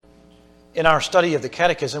In our study of the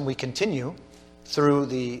Catechism, we continue through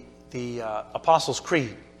the Apostles'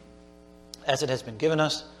 Creed as it has been given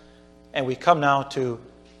us, and we come now to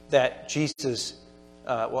that Jesus,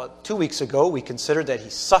 2 weeks ago we considered that he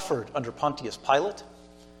suffered under Pontius Pilate.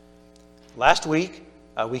 Last week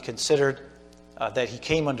we considered that he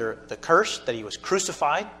came under the curse, that he was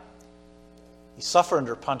crucified. He suffered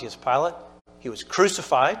under Pontius Pilate. He was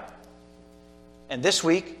crucified. And this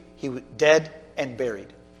week he was dead and buried.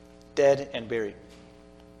 Dead and buried.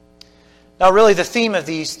 Now really the theme of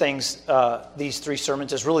these things, these three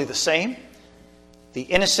sermons is really the same. The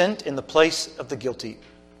innocent in the place of the guilty.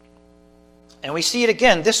 And we see it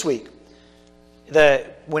again this week.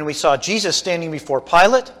 When we saw Jesus standing before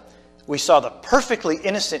Pilate, we saw the perfectly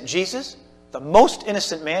innocent Jesus, the most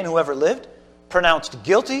innocent man who ever lived, pronounced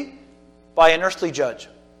guilty by an earthly judge.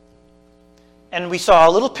 And we saw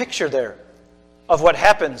a little picture there of what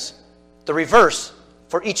happens, the reverse,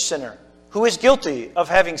 for each sinner who is guilty of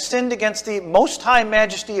having sinned against the most high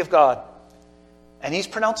majesty of God. And he's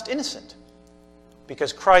pronounced innocent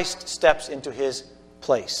because Christ steps into his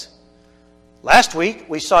place. Last week,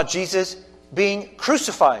 we saw Jesus being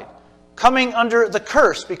crucified, coming under the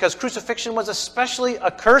curse, because crucifixion was especially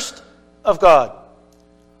accursed of God.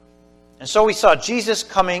 And so we saw Jesus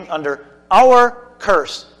coming under our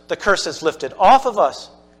curse. The curse is lifted off of us,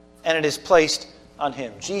 and it is placed on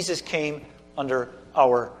him. Jesus came under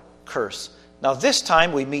our curse. Now this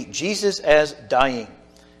time we meet Jesus as dying.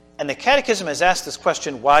 And the Catechism has asked this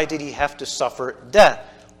question, why did he have to suffer death?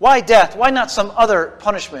 Why death? Why not some other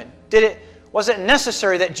punishment? Was it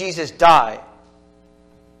necessary that Jesus die?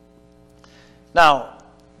 Now,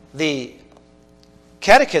 the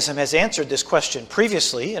Catechism has answered this question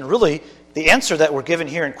previously, and really the answer that we're given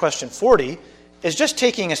here in question 40 is just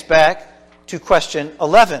taking us back to question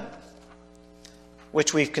 11,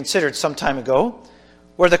 which we've considered some time ago,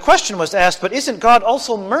 where the question was asked, but isn't God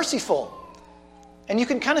also merciful? And you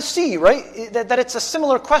can kind of see, right, that it's a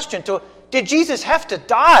similar question to, did Jesus have to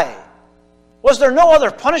die? Was there no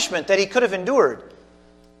other punishment that he could have endured?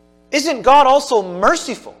 Isn't God also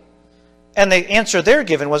merciful? And the answer there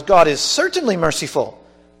given was, God is certainly merciful,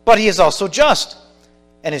 but he is also just.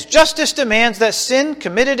 And his justice demands that sin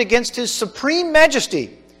committed against his supreme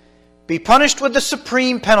majesty be punished with the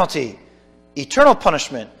supreme penalty, eternal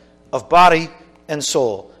punishment of body and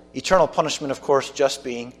soul. Eternal punishment, of course, just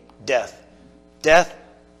being death. Death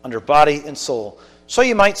under body and soul. So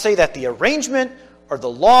you might say that the arrangement or the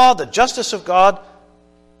law, the justice of God,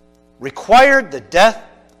 required the death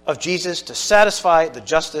of Jesus to satisfy the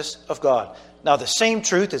justice of God. Now the same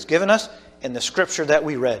truth is given us in the scripture that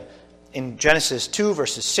we read. In Genesis 2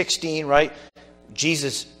 verses 16, right?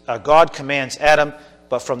 God commands Adam,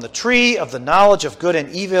 but from the tree of the knowledge of good and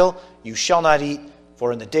evil you shall not eat,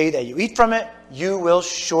 for in the day that you eat from it, you will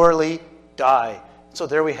surely die. So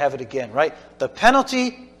there we have it again, right? The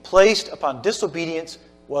penalty placed upon disobedience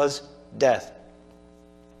was death.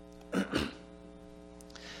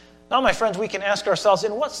 Now, my friends, we can ask ourselves,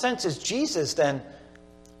 in what sense is Jesus then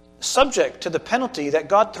subject to the penalty that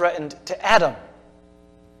God threatened to Adam?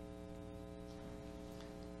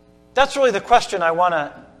 That's really the question I want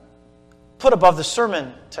to put above the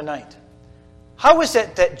sermon tonight. How is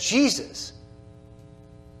it that Jesus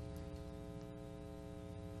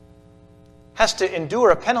has to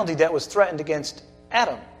endure a penalty that was threatened against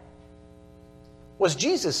Adam? Was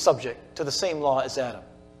Jesus subject to the same law as Adam?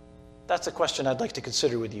 That's a question I'd like to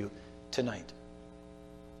consider with you tonight.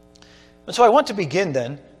 And so I want to begin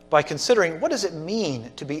then by considering, what does it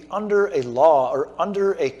mean to be under a law or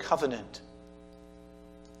under a covenant?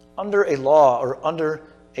 Under a law or under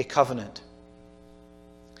a covenant.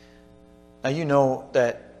 Now you know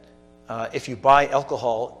that if you buy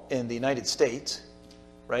alcohol in the United States,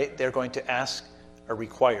 right, they're going to ask or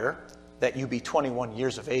require that you be 21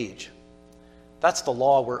 years of age. That's the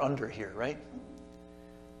law we're under here, right?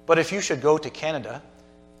 But if you should go to Canada,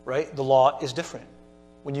 right, the law is different.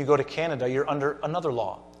 When you go to Canada, you're under another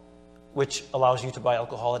law, which allows you to buy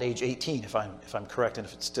alcohol at age 18, if I'm correct, and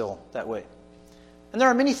if it's still that way. And there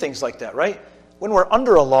are many things like that, right? When we're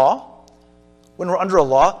under a law, when we're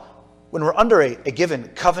under a given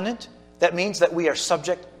covenant, that means that we are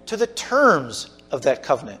subject to the terms of that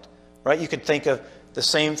covenant, right? You can think of the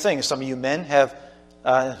same thing. Some of you men have,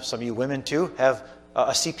 some of you women too, have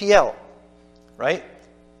a CPL, right?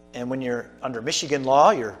 And when you're under Michigan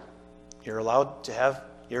law, you're allowed to have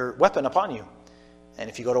your weapon upon you. And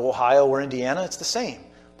if you go to Ohio or Indiana, it's the same.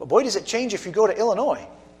 But boy, does it change if you go to Illinois,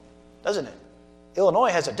 doesn't it? Illinois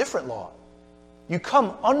has a different law. You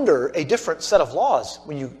come under a different set of laws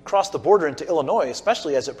when you cross the border into Illinois,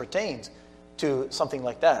 especially as it pertains to something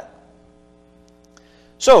like that.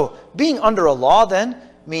 So, being under a law then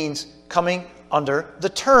means coming under the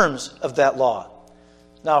terms of that law.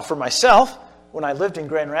 Now, for myself, when I lived in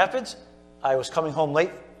Grand Rapids, I was coming home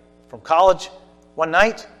late from college one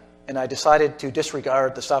night, and I decided to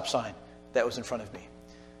disregard the stop sign that was in front of me.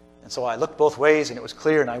 And so I looked both ways, and it was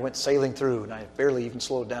clear, and I went sailing through, and I barely even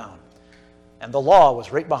slowed down. And the law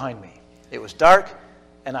was right behind me. It was dark,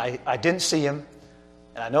 and I didn't see him.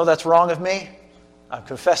 And I know that's wrong of me. I'm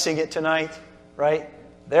confessing it tonight, right?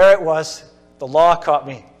 There it was. The law caught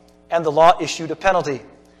me, and the law issued a penalty.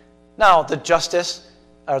 Now, the justice,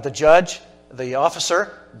 or the judge, the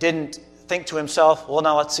officer, didn't think to himself, well,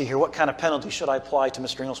 now let's see here, what kind of penalty should I apply to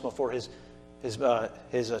Mr. Inglesma for his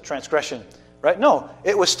transgression, right? No,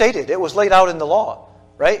 it was stated. It was laid out in the law,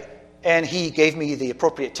 right? And he gave me the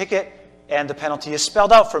appropriate ticket, and the penalty is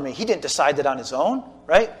spelled out for me. He didn't decide that on his own,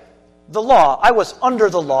 right? The law, I was under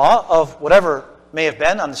the law of whatever may have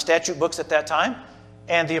been on the statute books at that time,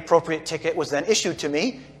 and the appropriate ticket was then issued to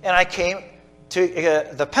me, and I came to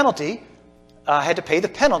the penalty, had to pay the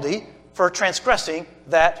penalty for transgressing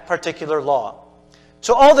that particular law.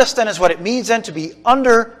 So all this then is what it means then to be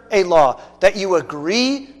under a law, that you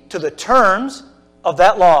agree to the terms of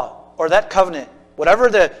that law or that covenant, whatever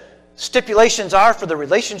the stipulations are for the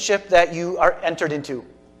relationship that you are entered into.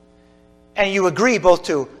 And you agree both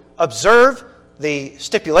to observe the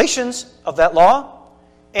stipulations of that law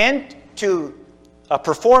and to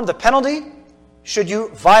perform the penalty should you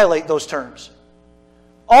violate those terms.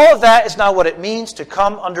 All of that is now what it means to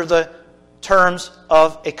come under the terms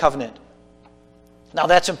of a covenant. Now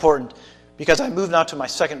that's important because I move now to my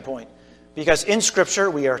second point. Because in Scripture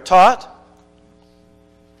we are taught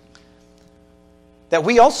that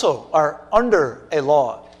we also are under a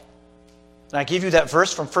law. And I give you that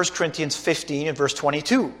verse from 1 Corinthians 15 and verse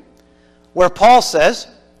 22, where Paul says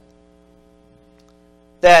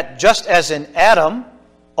that just as in Adam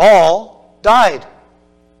all died.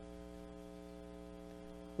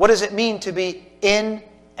 What does it mean to be in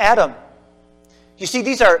Adam? You see,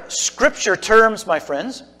 these are Scripture terms, my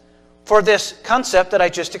friends, for this concept that I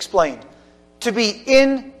just explained. To be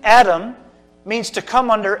in Adam means to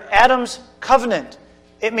come under Adam's covenant.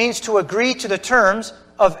 It means to agree to the terms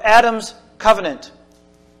of Adam's covenant.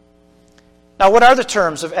 Now, what are the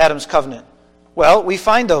terms of Adam's covenant? Well, we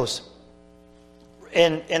find those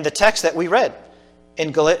in the text that we read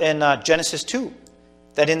in Genesis 2,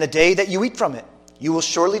 that in the day that you eat from it, you will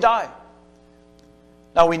surely die.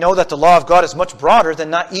 Now, we know that the law of God is much broader than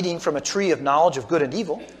not eating from a tree of knowledge of good and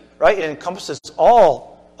evil, right? It encompasses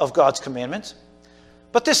all of God's commandments.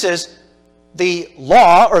 But this is the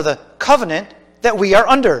law or the covenant that we are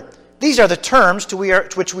under. These are the terms to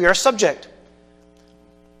which we are subject.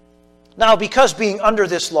 Now, because being under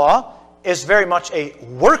this law is very much a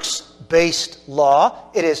works-based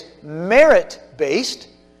law, it is merit-based,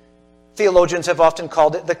 theologians have often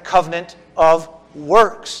called it the covenant of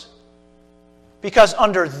works. Because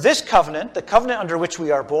under this covenant, the covenant under which we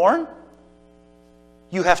are born,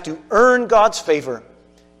 you have to earn God's favor.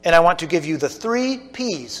 And I want to give you the 3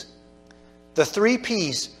 P's. The 3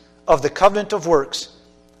 P's of the covenant of works.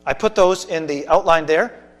 I put those in the outline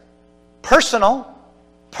there. Personal,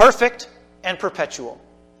 perfect, and perpetual.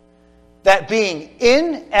 That being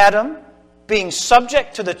in Adam, being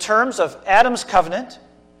subject to the terms of Adam's covenant,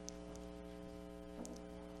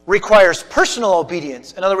 requires personal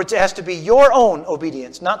obedience. In other words, it has to be your own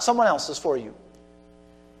obedience, not someone else's for you.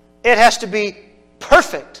 It has to be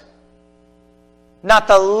perfect. Not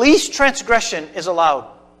the least transgression is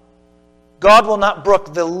allowed. God will not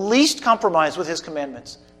brook the least compromise with His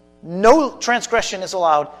commandments. No transgression is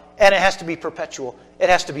allowed, and it has to be perpetual. It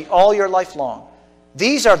has to be all your life long.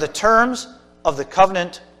 These are the terms of the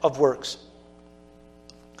covenant of works.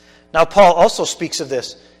 Now, Paul also speaks of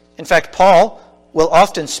this. In fact, Paul will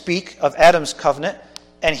often speak of Adam's covenant,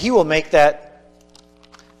 and he will make that,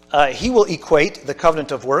 he will equate the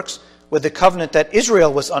covenant of works with the covenant that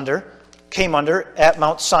Israel came under at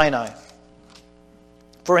Mount Sinai.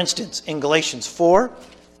 For instance, in Galatians 4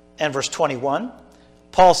 and verse 21,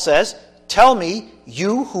 Paul says, "Tell me,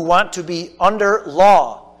 you who want to be under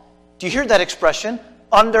law." Do you hear that expression?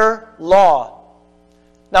 Under law.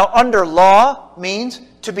 Now, under law means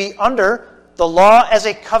to be under the law as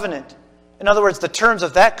a covenant. In other words, the terms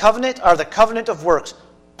of that covenant are the covenant of works.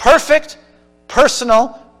 Perfect,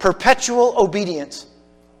 personal, perpetual obedience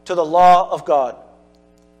to the law of God.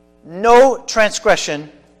 No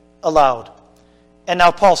transgression allowed. And now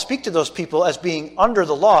Paul speaks to those people as being under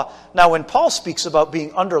the law. Now, when Paul speaks about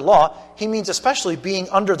being under law, he means especially being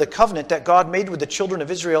under the covenant that God made with the children of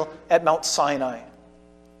Israel at Mount Sinai.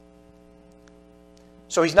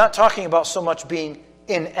 So he's not talking about so much being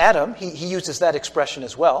in Adam. He uses that expression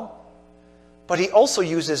as well. But he also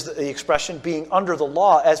uses the expression being under the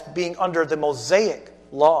law as being under the Mosaic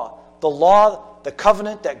law. The law, the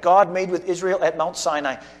covenant that God made with Israel at Mount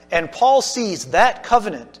Sinai. And Paul sees that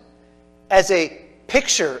covenant as a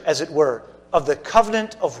picture, as it were, of the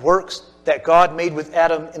covenant of works that God made with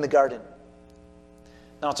Adam in the garden.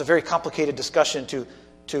 Now, it's a very complicated discussion to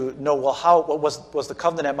know, well, what was the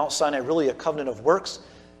covenant at Mount Sinai really a covenant of works?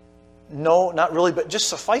 No, not really, but just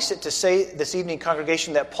suffice it to say this evening,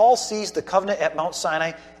 congregation, that Paul sees the covenant at Mount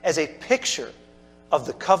Sinai as a picture of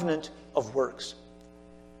the covenant of works.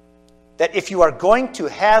 That if you are going to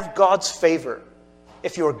have God's favor,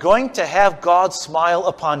 if you are going to have God's smile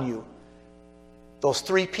upon you, those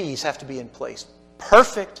 3 P's have to be in place.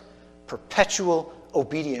 Perfect, perpetual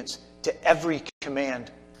obedience to every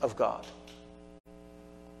command of God.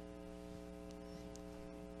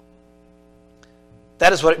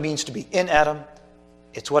 That is what it means to be in Adam.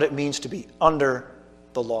 It's what it means to be under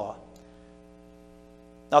the law.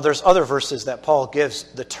 Now, there's other verses that Paul gives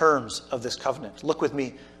the terms of this covenant. Look with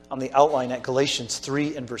me on the outline at Galatians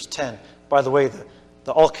 3 and verse 10. By the way,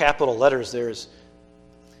 the all capital letters there is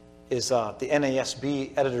the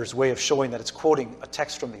NASB editor's way of showing that it's quoting a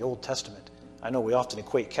text from the Old Testament. I know we often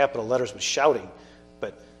equate capital letters with shouting,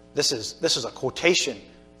 but this is a quotation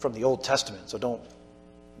from the Old Testament. So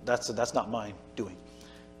that's not mine doing.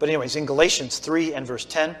 But anyways, in Galatians 3 and verse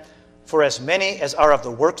 10, for as many as are of the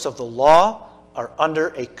works of the law are under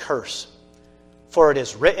a curse. For it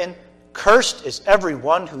is written, cursed is every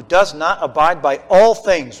one who does not abide by all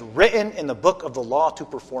things written in the book of the law to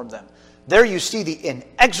perform them. There you see the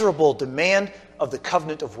inexorable demand of the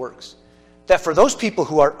covenant of works. That for those people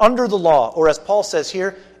who are under the law, or as Paul says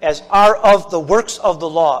here, as are of the works of the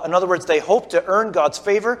law. In other words, they hope to earn God's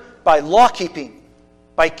favor by law keeping,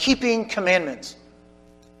 by keeping commandments.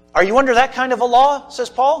 Are you under that kind of a law, says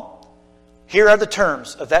Paul? Here are the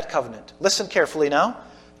terms of that covenant. Listen carefully now.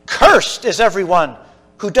 Cursed is everyone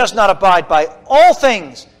who does not abide by all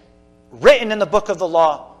things written in the book of the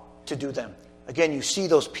law to do them. Again, you see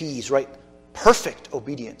those P's, right? Perfect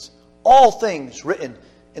obedience. All things written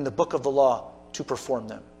in the book of the law to perform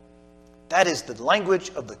them. That is the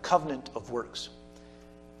language of the covenant of works.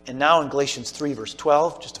 And now in Galatians 3, verse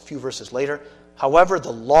 12, just a few verses later, however,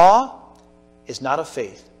 the law is not of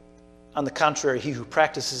faith. On the contrary, he who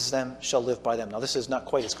practices them shall live by them. Now, this is not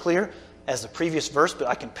quite as clear as the previous verse, but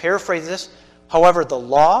I can paraphrase this. However, the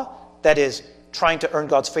law, that is, trying to earn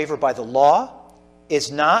God's favor by the law,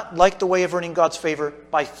 is not like the way of earning God's favor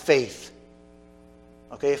by faith.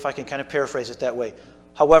 Okay, if I can kind of paraphrase it that way.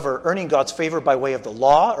 However, earning God's favor by way of the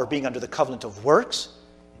law, or being under the covenant of works,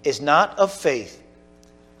 is not of faith.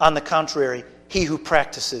 On the contrary, he who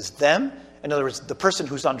practices them, in other words, the person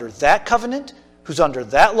who's under that covenant, who's under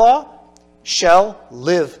that law, shall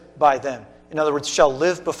live by them. In other words, shall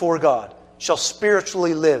live before God, shall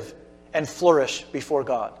spiritually live and flourish before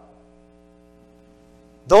God.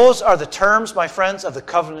 Those are the terms, my friends, of the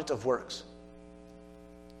covenant of works.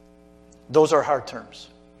 Those are hard terms.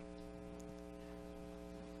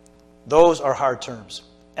 Those are hard terms.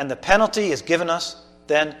 And the penalty is given us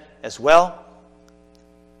then as well.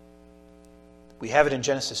 We have it in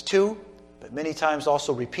Genesis 2, but many times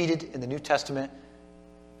also repeated in the New Testament,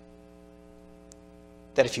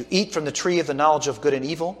 that if you eat from the tree of the knowledge of good and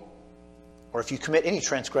evil, or if you commit any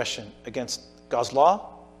transgression against God's law,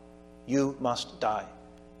 you must die.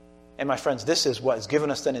 And my friends, this is what is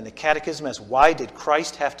given us then in the Catechism as why did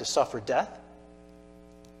Christ have to suffer death?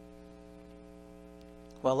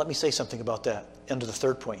 Well, let me say something about that under the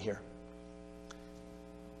third point here.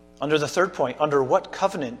 Under the third point, under what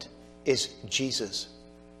covenant is Jesus?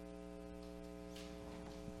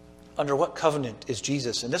 Under what covenant is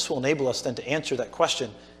Jesus? And this will enable us then to answer that question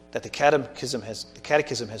that the Catechism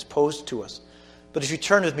has posed to us. But if you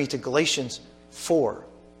turn with me to Galatians 4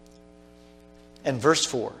 and verse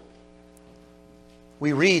 4,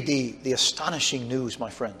 we read the astonishing news, my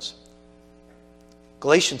friends.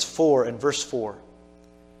 Galatians 4 and verse 4.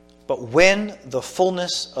 But when the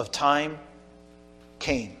fullness of time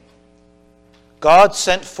came, God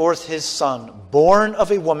sent forth his Son, born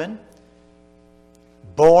of a woman,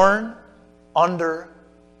 born under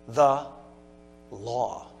the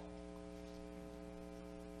law.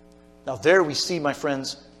 Now there we see, my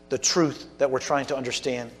friends, the truth that we're trying to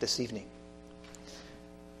understand this evening.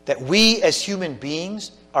 That we as human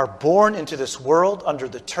beings are born into this world under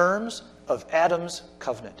the terms of Adam's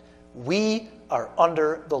covenant. We are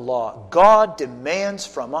under the law. God demands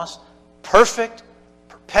from us perfect,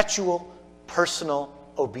 perpetual, personal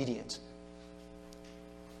obedience.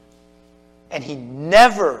 And he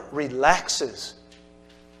never relaxes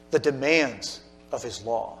the demands of his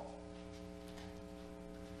law.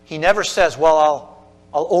 He never says, well,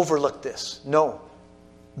 I'll overlook this. No.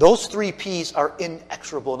 Those 3 P's are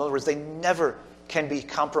inexorable. In other words, they never can be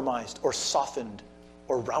compromised or softened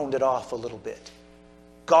or rounded off a little bit.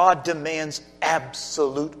 God demands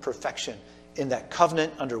absolute perfection in that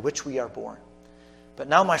covenant under which we are born. But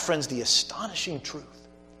now, my friends, the astonishing truth,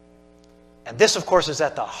 and this, of course, is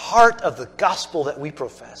at the heart of the gospel that we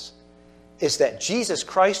profess, is that Jesus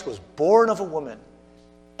Christ was born of a woman.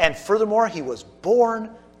 And furthermore, he was born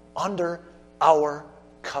under our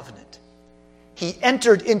covenant. He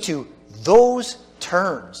entered into those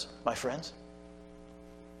terms, my friends.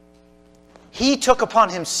 He took upon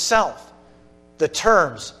himself the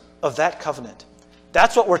terms of that covenant.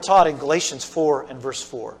 That's what we're taught in Galatians 4 and verse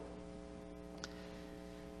 4.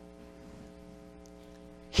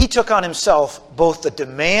 He took on himself both the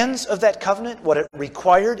demands of that covenant, what it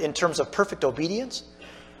required in terms of perfect obedience,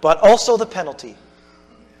 but also the penalty.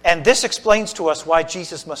 And this explains to us why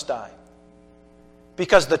Jesus must die.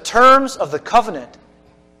 Because the terms of the covenant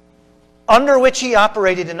under which he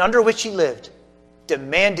operated and under which he lived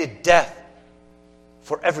demanded death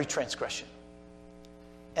for every transgression.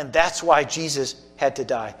 And that's why Jesus had to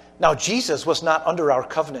die. Now, Jesus was not under our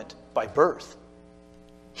covenant by birth.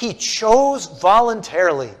 He chose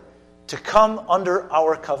voluntarily to come under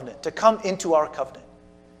our covenant, to come into our covenant,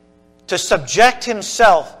 to subject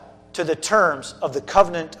himself to the terms of the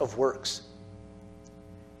covenant of works.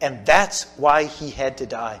 And that's why he had to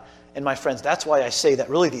die. And my friends, that's why I say that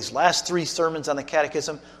really these last 3 sermons on the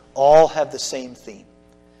Catechism all have the same theme.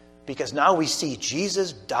 Because now we see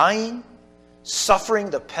Jesus dying, suffering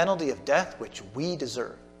the penalty of death which we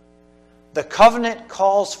deserve. The covenant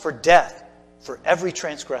calls for death for every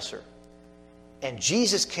transgressor. And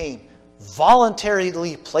Jesus came,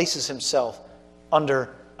 voluntarily places himself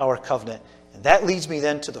under our covenant. And that leads me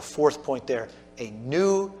then to the 4th point there, a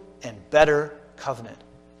new and better covenant.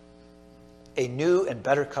 A new and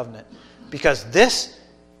better covenant. Because this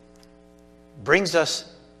brings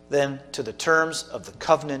us then to the terms of the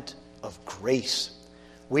covenant of grace.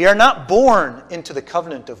 We are not born into the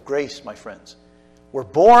covenant of grace, my friends. We're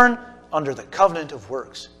born under the covenant of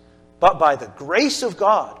works. But by the grace of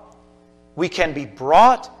God, we can be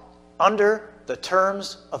brought under the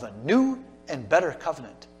terms of a new and better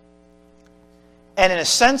covenant. And in a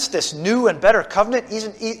sense, this new and better covenant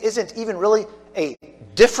isn't even really a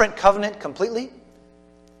different covenant completely.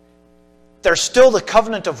 There's still the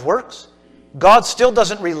covenant of works. God still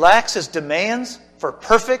doesn't relax his demands for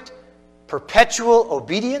perfect, perpetual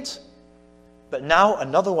obedience. But now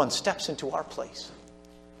another one steps into our place.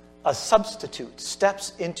 A substitute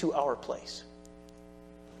steps into our place.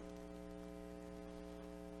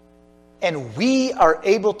 And we are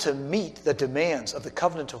able to meet the demands of the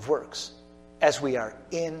covenant of works as we are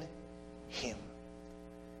in him.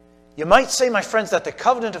 You might say, my friends, that the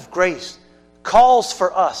covenant of grace calls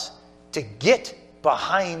for us to get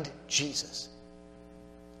behind Jesus.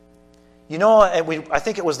 You know, and I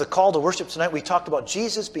think it was the call to worship tonight, we talked about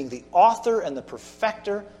Jesus being the author and the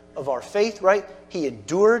perfecter of our faith, right? He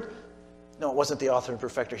endured. No, it wasn't the author and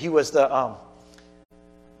perfecter. He was the,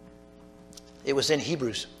 it was in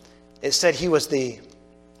Hebrews. It said he was the,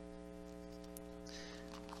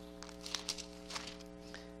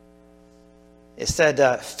 it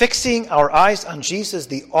said, fixing our eyes on Jesus,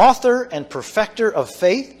 the author and perfecter of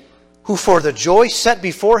faith, who for the joy set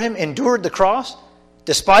before him endured the cross,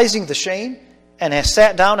 despising the shame, and has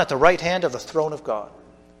sat down at the right hand of the throne of God.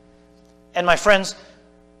 And my friends,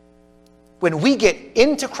 when we get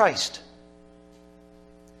into Christ,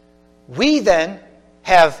 we then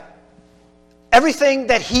have everything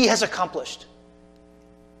that he has accomplished.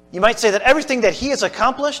 You might say that everything that he has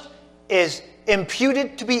accomplished is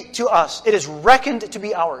imputed to us. It is reckoned to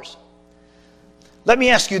be ours. Let me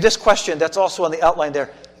ask you this question that's also on the outline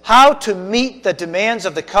there. How to meet the demands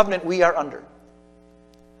of the covenant we are under.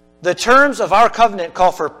 The terms of our covenant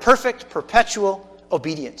call for perfect, perpetual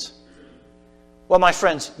obedience. Well, my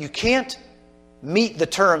friends, you can't meet the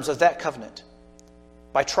terms of that covenant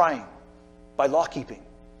by trying, by law-keeping,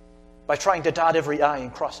 by trying to dot every I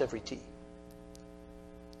and cross every T.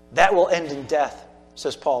 That will end in death,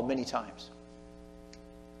 says Paul many times.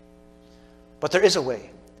 But there is a way,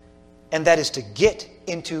 and that is to get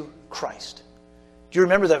into Christ. Do you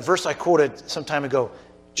remember that verse I quoted some time ago?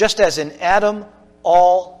 Just as in Adam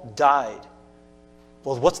all died.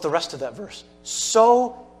 Well, what's the rest of that verse?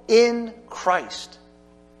 So in Christ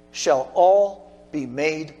shall all be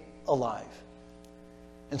made alive.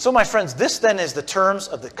 And so, my friends, this then is the terms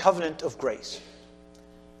of the covenant of grace.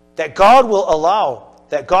 That God will allow,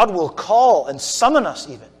 that God will call and summon us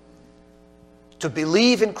even to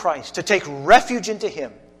believe in Christ, to take refuge into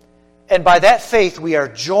Him. And by that faith, we are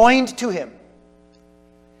joined to Him.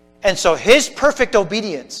 And so His perfect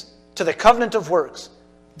obedience to the covenant of works,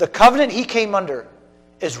 the covenant He came under,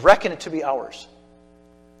 is reckoned to be ours.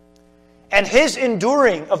 And His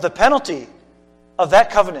enduring of the penalty of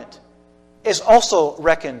that covenant is also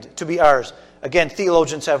reckoned to be ours. Again,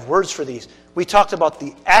 theologians have words for these. We talked about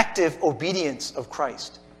the active obedience of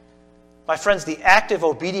Christ. My friends, the active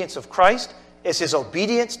obedience of Christ is His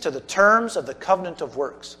obedience to the terms of the covenant of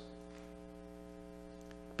works.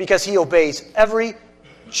 Because He obeys every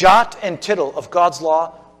jot and tittle of God's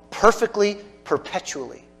law perfectly,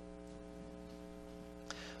 perpetually.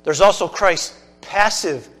 There's also Christ's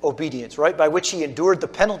passive obedience, right, by which He endured the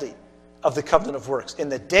penalty of the covenant of works. In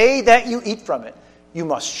the day that you eat from it, you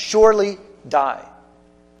must surely die.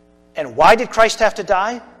 And why did Christ have to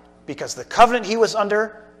die? Because the covenant He was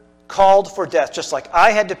under called for death. Just like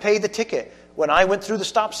I had to pay the ticket when I went through the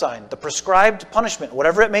stop sign, the prescribed punishment,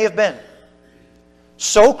 whatever it may have been.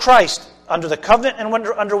 So Christ, under the covenant and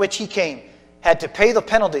under which He came, had to pay the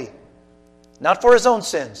penalty, not for His own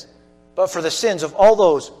sins, but for the sins of all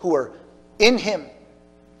those who were in Him.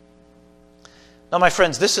 Now, my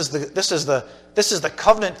friends, this is the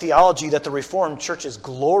covenant theology that the Reformed churches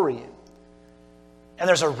glory in. And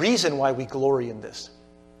there's a reason why we glory in this.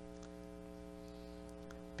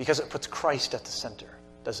 Because it puts Christ at the center,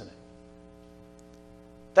 doesn't it?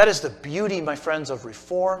 That is the beauty, my friends, of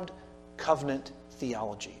Reformed covenant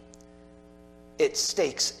theology. It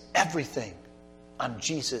stakes everything on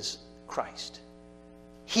Jesus Christ.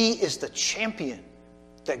 He is the champion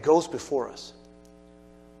that goes before us.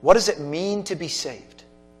 What does it mean to be saved?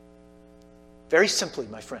 Very simply,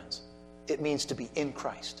 my friends, it means to be in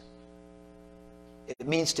Christ. It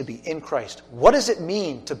means to be in Christ. What does it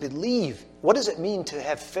mean to believe? What does it mean to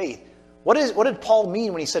have faith? What did Paul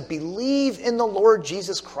mean when he said, believe in the Lord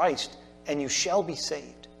Jesus Christ and you shall be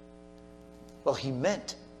saved? Well, he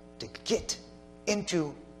meant to get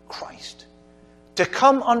into Christ. To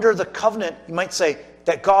come under the covenant, you might say,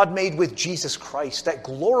 that God made with Jesus Christ, that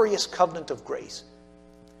glorious covenant of grace,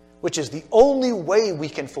 which is the only way we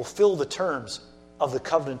can fulfill the terms of the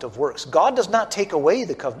covenant of works. God does not take away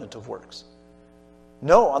the covenant of works.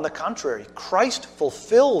 No, on the contrary, Christ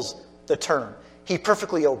fulfills the term. He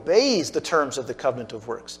perfectly obeys the terms of the covenant of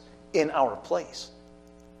works in our place.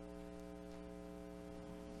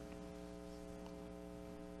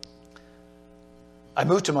 I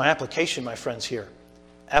move to my application, my friends, here.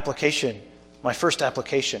 Application, my first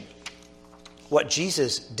application. What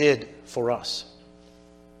Jesus did for us.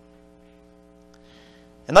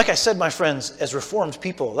 And like I said, my friends, as Reformed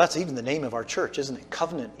people, that's even the name of our church, isn't it?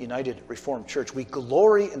 Covenant United Reformed Church. We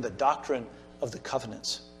glory in the doctrine of the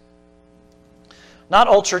covenants. Not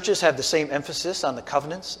all churches have the same emphasis on the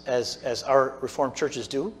covenants as our Reformed churches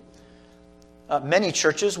do. Many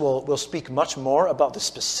churches will speak much more about the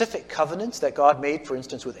specific covenants that God made, for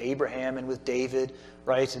instance, with Abraham and with David,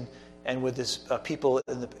 right? And with his people,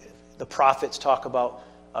 and the prophets talk about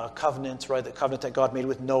covenants, right? The covenant that God made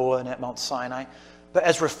with Noah and at Mount Sinai. But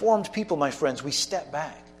as Reformed people, my friends, we step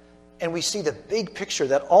back and we see the big picture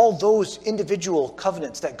that all those individual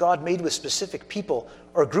covenants that God made with specific people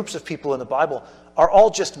or groups of people in the Bible are all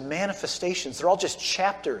just manifestations. They're all just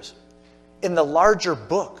chapters in the larger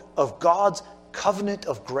book of God's covenant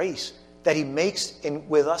of grace that He makes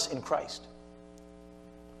with us in Christ.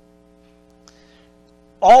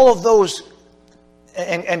 All of those,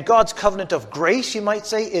 and God's covenant of grace, you might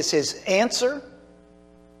say, is His answer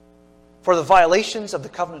for the violations of the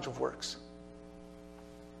covenant of works.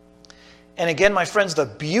 And again, my friends, the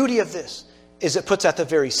beauty of this is it puts at the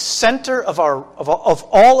very center of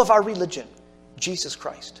all of our religion, Jesus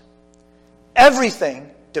Christ.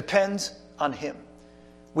 Everything depends on Him.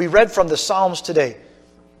 We read from the Psalms today,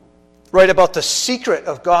 right, about the secret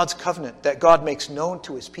of God's covenant that God makes known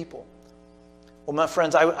to His people. Well, my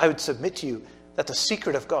friends, I would submit to you that the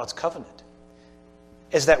secret of God's covenant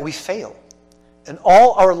is that we fail. And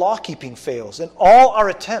all our law-keeping fails, and all our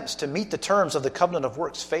attempts to meet the terms of the covenant of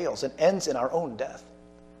works fails and ends in our own death.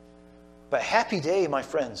 But happy day, my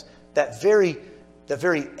friends, the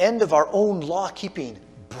very end of our own law-keeping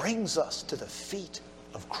brings us to the feet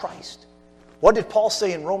of Christ. What did Paul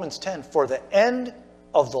say in Romans 10? For the end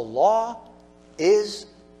of the law is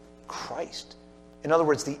Christ. In other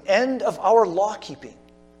words, the end of our law-keeping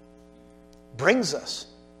brings us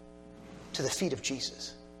to the feet of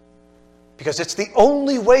Jesus. Because it's the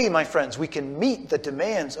only way, my friends, we can meet the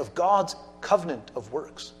demands of God's covenant of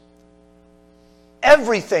works.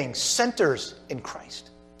 Everything centers in Christ.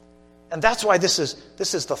 And that's why this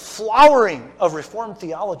is the flowering of Reformed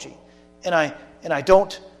theology. And I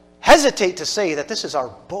don't hesitate to say that this is our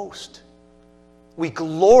boast. We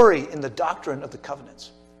glory in the doctrine of the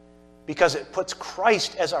covenants because it puts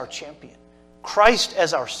Christ as our champion, Christ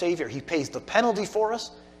as our Savior. He pays the penalty for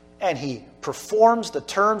us, and He performs the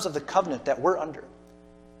terms of the covenant that we're under.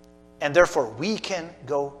 And therefore, we can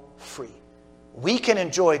go free. We can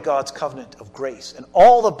enjoy God's covenant of grace and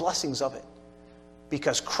all the blessings of it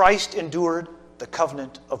because Christ endured the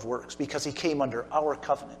covenant of works, because He came under our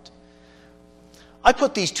covenant. I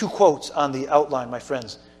put these two quotes on the outline, my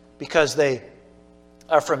friends, because they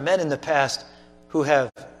are from men in the past who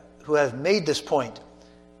have made this point.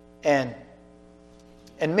 And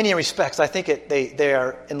in many respects, I think they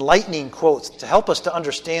are enlightening quotes to help us to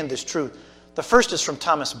understand this truth. The first is from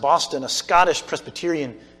Thomas Boston, a Scottish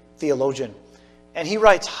Presbyterian theologian. And he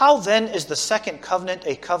writes, "How then is the second covenant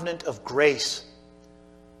a covenant of grace?"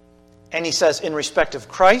 And he says, in respect of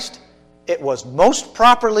Christ, it was most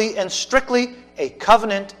properly and strictly a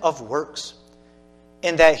covenant of works,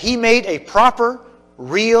 in that He made a proper,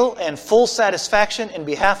 real, and full satisfaction in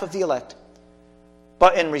behalf of the elect.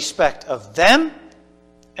 But in respect of them,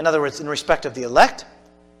 in other words, in respect of the elect,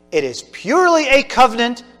 it is purely a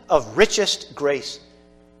covenant of richest grace,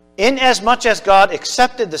 inasmuch as God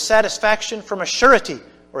accepted the satisfaction from a surety,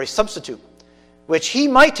 or a substitute, which He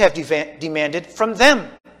might have demanded from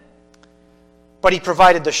them. But He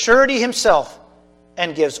provided the surety Himself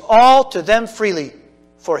and gives all to them freely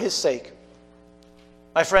for His sake.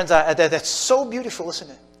 My friends, that's so beautiful, isn't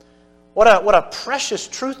it? What a precious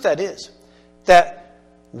truth that is. That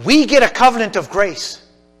we get a covenant of grace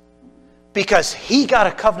because He got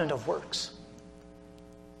a covenant of works.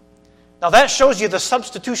 Now that shows you the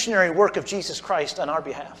substitutionary work of Jesus Christ on our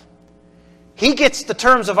behalf. He gets the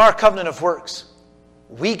terms of our covenant of works.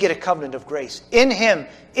 We get a covenant of grace. In Him,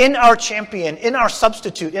 in our champion, in our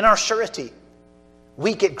substitute, in our surety,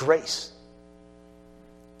 we get grace.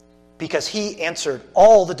 Because He answered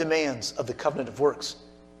all the demands of the covenant of works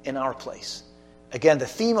in our place. Again, the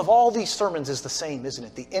theme of all these sermons is the same, isn't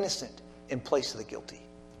it? The innocent in place of the guilty.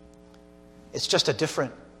 It's just a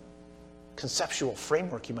different conceptual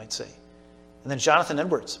framework, you might say. And then Jonathan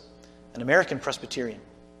Edwards, an American Presbyterian.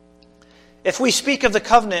 If we speak of the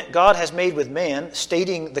covenant God has made with man,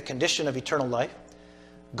 stating the condition of eternal life,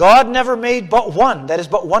 God never made but one, that is,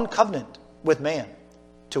 but one covenant with man,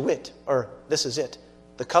 to wit, or this is it,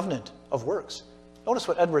 the covenant of works. Notice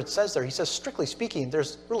what Edwards says there. He says, strictly speaking,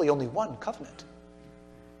 there's really only one covenant.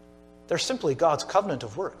 There's simply God's covenant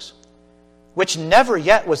of works, which never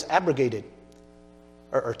yet was abrogated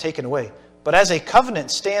or taken away, but as a covenant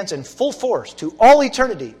stands in full force to all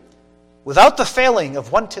eternity, without the failing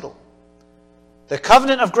of one tittle. The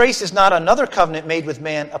covenant of grace is not another covenant made with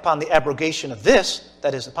man upon the abrogation of this,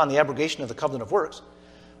 that is, upon the abrogation of the covenant of works,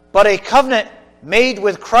 but a covenant made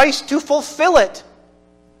with Christ to fulfill it.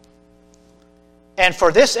 And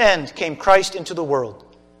for this end came Christ into the world,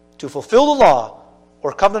 to fulfill the law,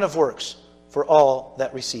 or covenant of works, for all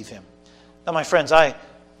that receive Him. Now, my friends,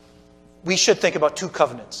 we should think about two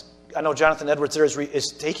covenants. I know Jonathan Edwards there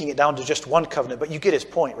is taking it down to just one covenant, but you get his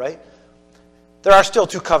point, right? There are still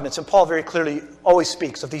two covenants, and Paul very clearly always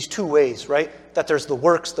speaks of these two ways, right? That there's the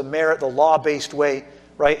works, the merit, the law-based way,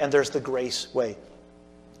 right? And there's the grace way.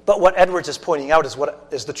 But what Edwards is pointing out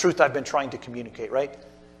is the truth I've been trying to communicate, right?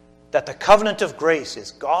 That the covenant of grace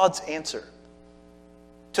is God's answer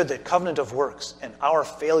to the covenant of works and our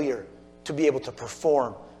failure to be able to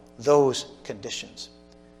perform those conditions.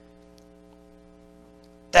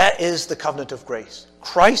 That is the covenant of grace.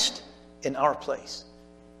 Christ in our place.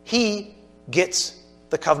 He gets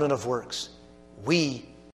the covenant of works. We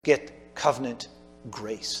get covenant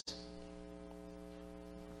grace.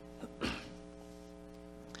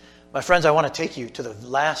 My friends, I want to take you to the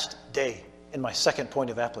last day in my second point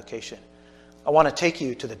of application. I want to take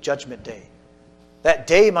you to the judgment day. That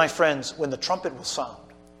day, my friends, when the trumpet will sound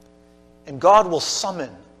and God will summon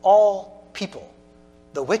all people,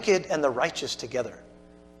 the wicked and the righteous together,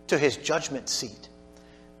 to His judgment seat.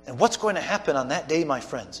 And what's going to happen on that day, my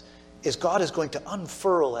friends, is God is going to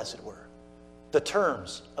unfurl, as it were, the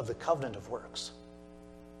terms of the covenant of works.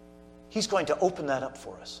 He's going to open that up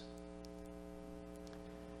for us.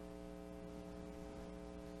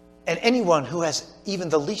 And anyone who has even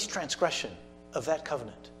the least transgression of that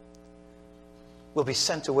covenant will be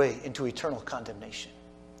sent away into eternal condemnation.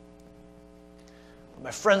 But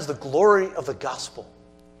my friends, the glory of the gospel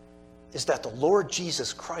is that the Lord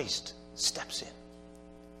Jesus Christ steps in.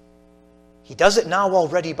 He does it now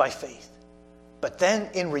already by faith. But then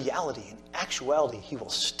in reality, in actuality, He will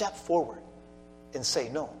step forward and say,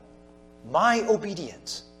 no, my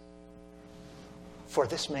obedience for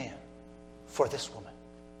this man, for this woman,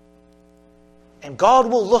 And God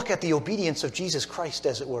will look at the obedience of Jesus Christ,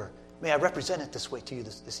 as it were. May I represent it this way to you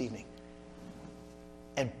this evening.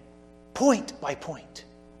 And point by point,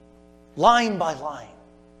 line by line,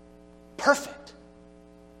 perfect,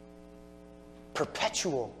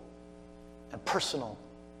 perpetual, and personal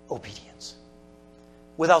obedience,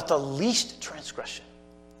 without the least transgression.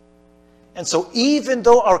 And so even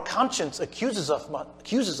though our conscience accuses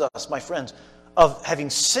us, my friends, of having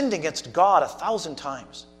sinned against God 1,000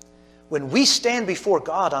 times, when we stand before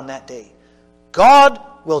God on that day, God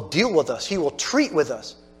will deal with us. He will treat with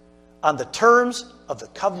us on the terms of the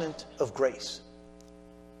covenant of grace.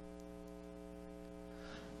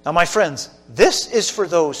 Now, my friends, this is for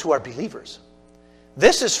those who are believers.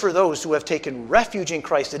 This is for those who have taken refuge in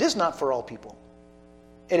Christ. It is not for all people.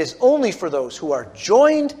 It is only for those who are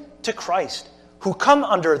joined to Christ, who come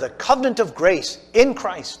under the covenant of grace in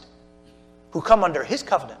Christ, who come under His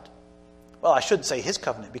covenant. Well, I shouldn't say His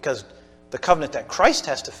covenant, because the covenant that Christ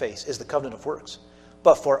has to face is the covenant of works.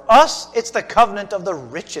 But for us, it's the covenant of the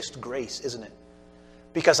richest grace, isn't it?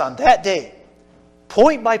 Because on that day,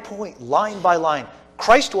 point by point, line by line,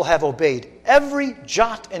 Christ will have obeyed every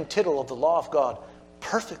jot and tittle of the law of God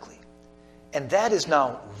perfectly. And that is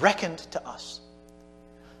now reckoned to us.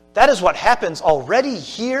 That is what happens already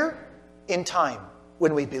here in time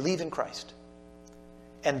when we believe in Christ.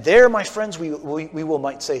 And there, my friends, we will,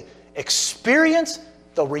 might say, experience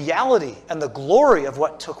the reality and the glory of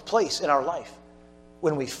what took place in our life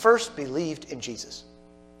when we first believed in Jesus.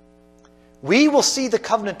 We will see the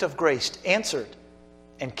covenant of grace answered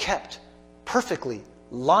and kept perfectly,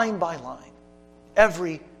 line by line,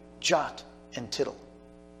 every jot and tittle.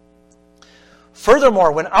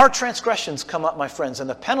 Furthermore, when our transgressions come up, my friends, and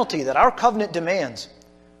the penalty that our covenant demands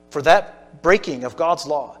for that breaking of God's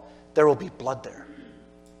law, there will be blood there.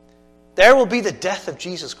 There will be the death of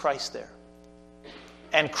Jesus Christ there.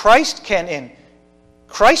 And Christ can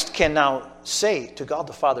now say to God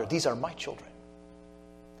the Father, these are my children.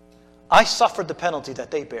 I suffered the penalty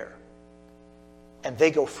that they bear, and they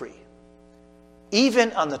go free.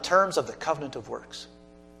 Even on the terms of the covenant of works.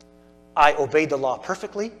 I obeyed the law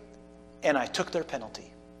perfectly, and I took their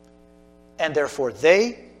penalty. And therefore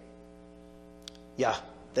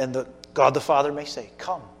God the Father may say,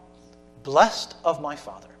 come, blessed of my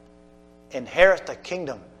Father, inherit the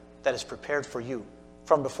kingdom that is prepared for you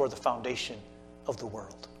from before the foundation of the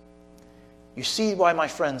world. You see why, my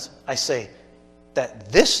friends, I say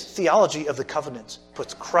that this theology of the covenants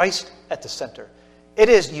puts Christ at the center. It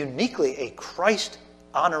is uniquely a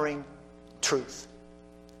Christ-honoring truth.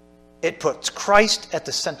 It puts Christ at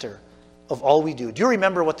the center of all we do. Do you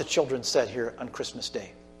remember what the children said here on Christmas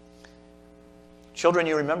Day? Children,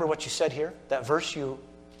 you remember what you said here? That verse you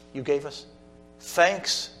gave us?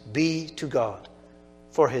 Thanks be to God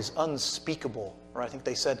for His unspeakable, or I think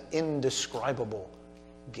they said indescribable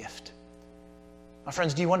gift. My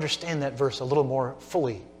friends, do you understand that verse a little more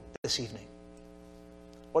fully this evening?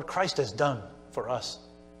 What Christ has done for us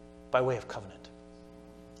by way of covenant.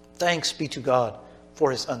 Thanks be to God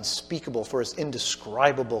for His unspeakable, for His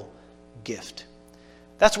indescribable gift.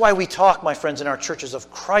 That's why we talk, my friends, in our churches of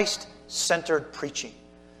Christ-centered preaching,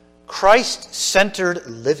 Christ-centered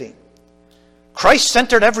living,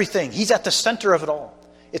 Christ-centered everything. He's at the center of it all.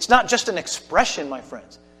 It's not just an expression, my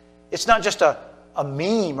friends. It's not just a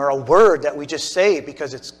meme or a word that we just say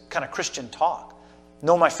because it's kind of Christian talk.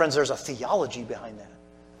 No, my friends, there's a theology behind that.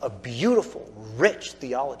 A beautiful, rich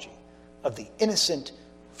theology of the innocent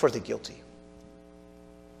for the guilty.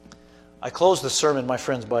 I close the sermon, my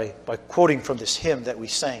friends, by quoting from this hymn that we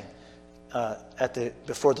sang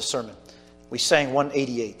before the sermon. We sang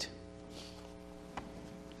 188.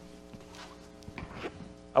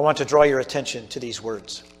 I want to draw your attention to these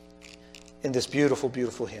words in this beautiful,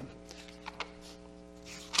 beautiful hymn.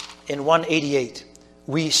 In 188,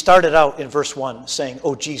 we started out in verse 1 saying,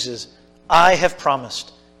 "O Jesus, I have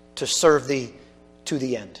promised to serve Thee to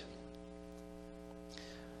the end."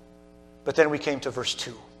 But then we came to verse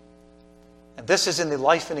 2. And this is in the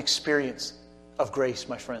life and experience of grace,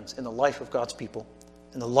 my friends, in the life of God's people,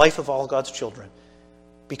 in the life of all God's children,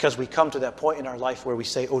 because we come to that point in our life where we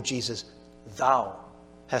say, "O Jesus, Thou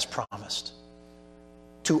hast promised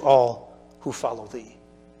to all who follow Thee."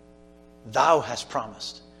 Thou hast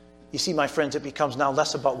promised. You see, my friends, it becomes now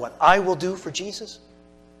less about what I will do for Jesus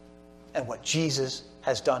and what Jesus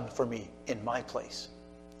has done for me in my place.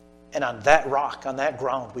 And on that rock, on that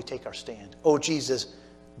ground, we take our stand. "O Jesus,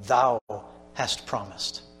 Thou hast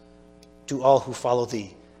promised to all who follow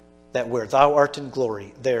Thee that where Thou art in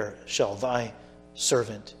glory, there shall Thy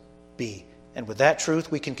servant be." And with that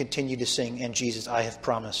truth, we can continue to sing, "And Jesus, I have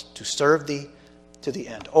promised to serve Thee to the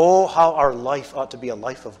end." Oh, how our life ought to be a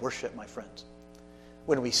life of worship, my friends.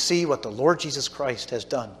 when we see what the Lord Jesus Christ has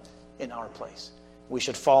done in our place. We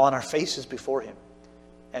should fall on our faces before him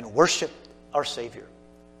and worship our Savior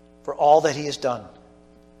for all that he has done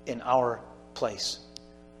in our place.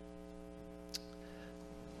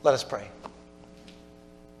 Let us pray.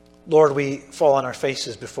 Lord, we fall on our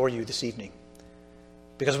faces before you this evening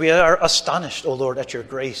because we are astonished, O Lord, at your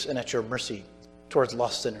grace and at your mercy towards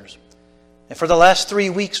lost sinners. And for the last 3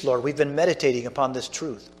 weeks, Lord, we've been meditating upon this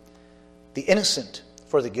truth, the innocent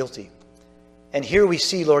for the guilty. And here we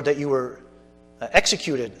see, Lord, that you were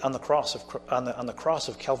executed on the cross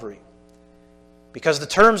of Calvary. Because the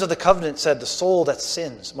terms of the covenant said the soul that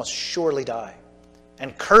sins must surely die.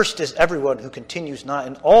 And cursed is everyone who continues not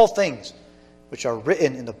in all things which are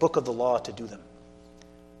written in the book of the law to do them.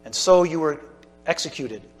 And so you were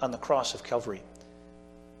executed on the cross of Calvary.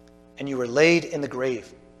 And you were laid in the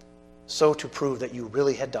grave, so to prove that you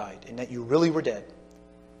really had died and that you really were dead.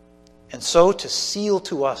 And so to seal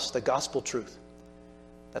to us the gospel truth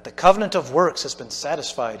that the covenant of works has been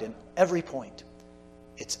satisfied in every point.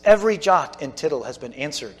 Its every jot and tittle has been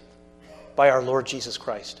answered by our Lord Jesus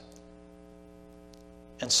Christ.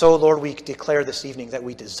 And so, Lord, we declare this evening that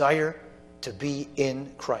we desire to be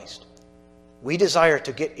in Christ. We desire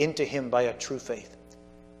to get into him by a true faith.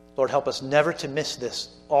 Lord, help us never to miss this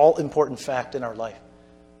all-important fact in our life.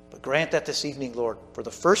 But grant that this evening, Lord, for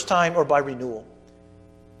the first time or by renewal,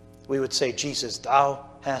 we would say, Jesus, thou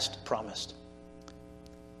hast promised.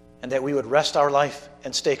 And that we would rest our life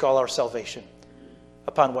and stake all our salvation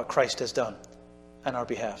upon what Christ has done on our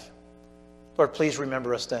behalf. Lord, please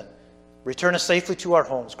remember us then. Return us safely to our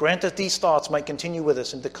homes. Grant that these thoughts might continue with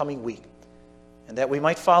us in the coming week, and that we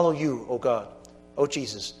might follow you, O God, O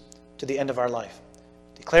Jesus, to the end of our life,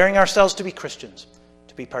 declaring ourselves to be Christians,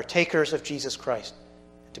 to be partakers of Jesus Christ,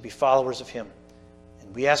 and to be followers of him.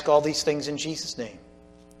 And we ask all these things in Jesus' name.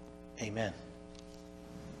 Amen.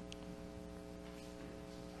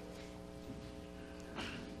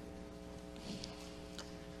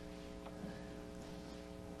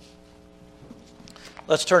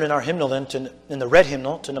 Let's turn in our hymnal then, in the red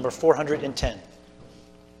hymnal, to number 410.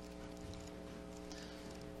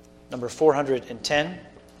 Number 410.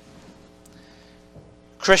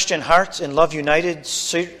 Christian hearts in love united,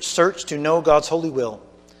 search to know God's holy will.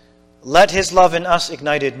 Let his love in us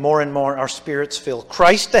ignited more and more our spirits fill.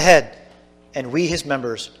 Christ the head, and we his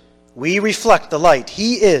members. We reflect the light.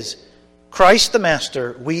 He is Christ the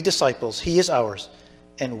master. We disciples. He is ours,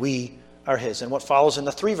 and we are his. And what follows in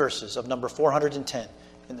the 3 verses of number 410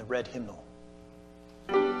 in the red hymnal.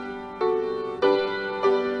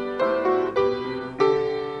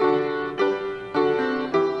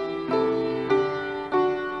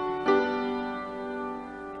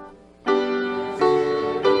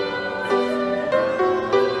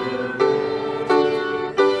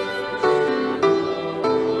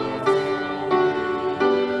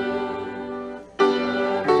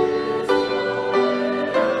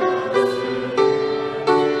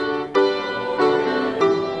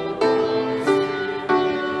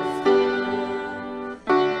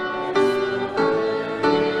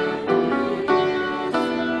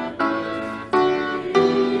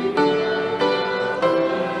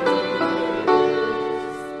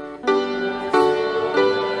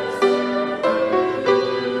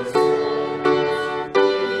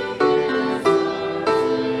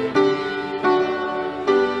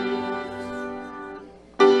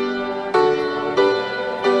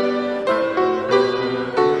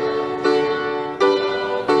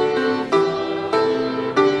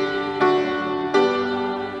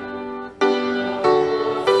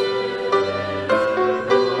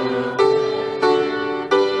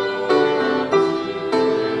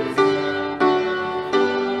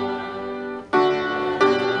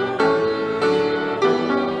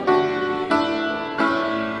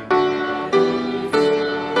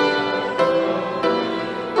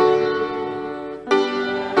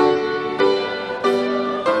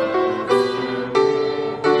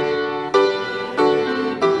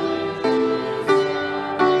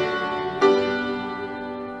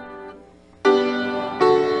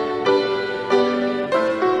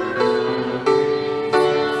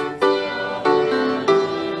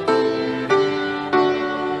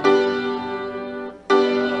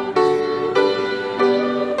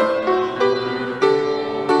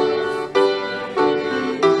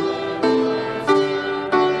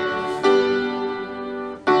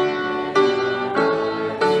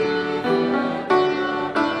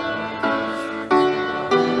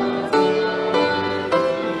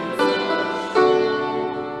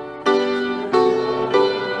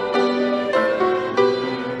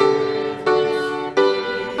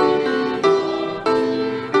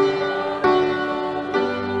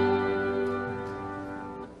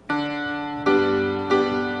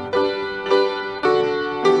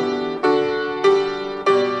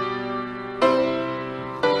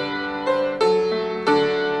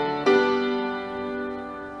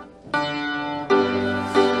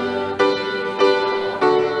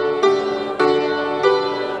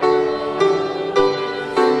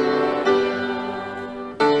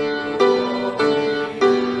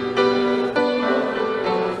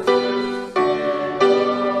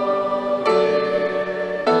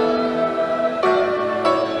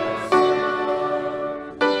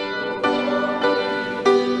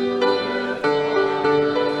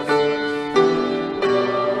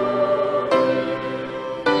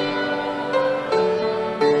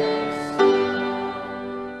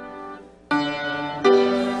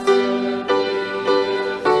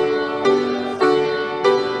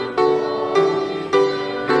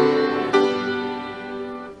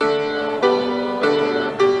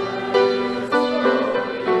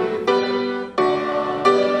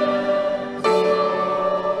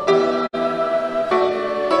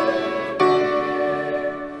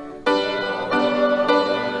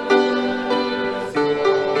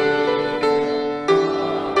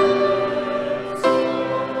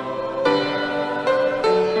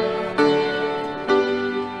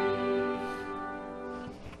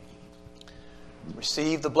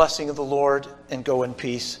 Receive the blessing of the Lord and go in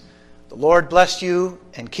peace. The Lord bless you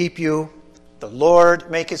and keep you. The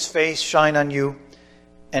Lord make his face shine on you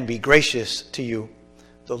and be gracious to you.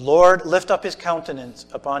 The Lord lift up his countenance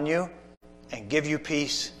upon you and give you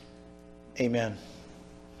peace. Amen.